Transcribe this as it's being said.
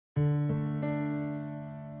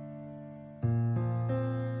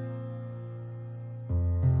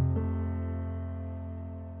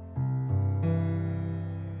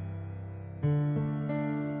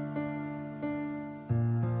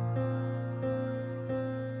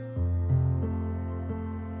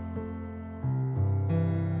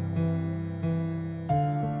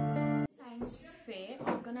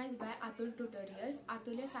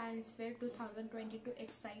Atulya Science Fair 2022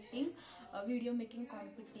 exciting video making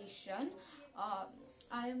competition.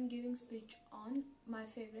 I am giving speech on my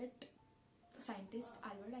favorite scientist,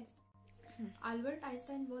 Albert Einstein. Albert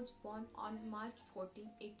Einstein was born on March 14,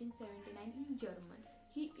 1879 in Germany.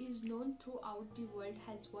 He is known throughout the world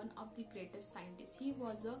as one of the greatest scientists. He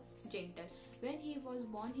was a gentle. When he was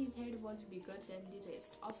born, his head was bigger than the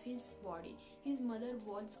rest of his body. His mother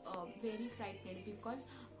was very frightened because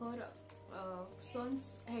her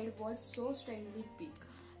son's head was so strangely big.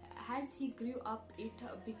 As he grew up, it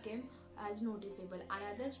became as noticeable.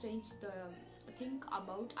 Another strange thing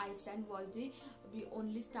about Einstein was we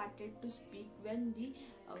only started to speak when he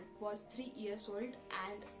was 3 years old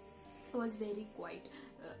and was very quiet.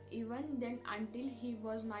 Even then, until he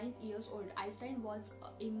was 9 years old, Einstein was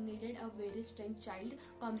indeed a very strange child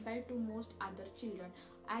compared to most other children.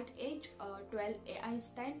 At age 12,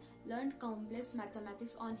 Einstein learned complex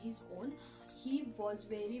mathematics on his own. He was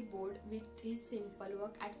very bored with his simple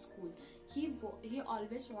work at school. He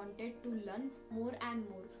always wanted to learn more and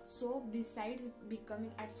more. So besides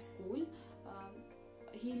becoming at school,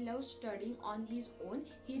 he loved studying on his own.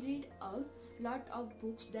 He read a lot of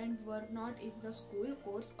books that were not in the school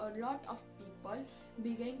course. A lot of people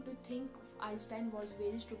began to think Einstein was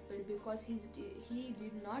very stupid because he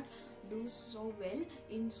did not do so well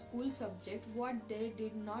in school subject. What they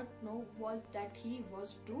did not know was that he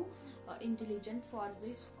was too intelligent for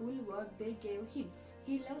the school work they gave him.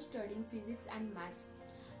 He loved studying physics and maths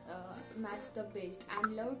the best,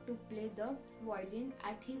 and loved to play the violin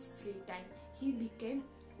at his free time. He became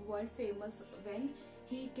world famous when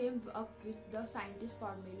he came up with the scientist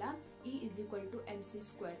formula E is equal to mc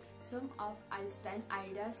square. Some of Einstein's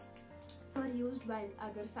ideas were used by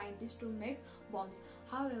other scientists to make bombs.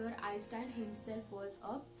 However, Einstein himself was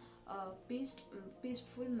a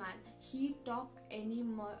peaceful man. He talked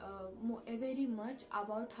very much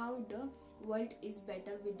about how the world is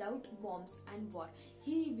better without bombs and war.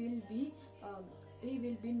 He will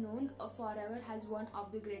be known forever as one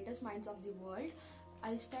of the greatest minds of the world.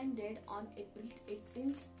 Einstein died on April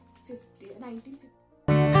 18, 1950.